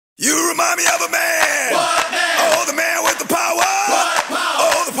remind me of a man. What man? Oh, the man with the power. What power?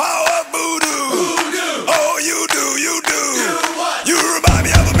 Oh, the power of voodoo. Voodoo. Oh, you do, you do. Do what? You remind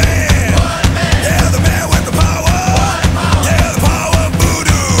me of a man. What man? Yeah, the man with the power. What power? Yeah, the power of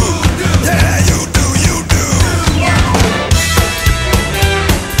voodoo. Voodoo. Yeah, you do, you do. Do what?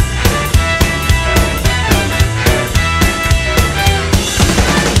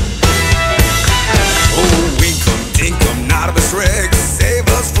 Oh, winkum, dinkum, not of a Shrek. Save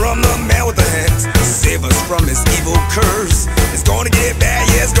us from the man with the hex. Save us from his evil.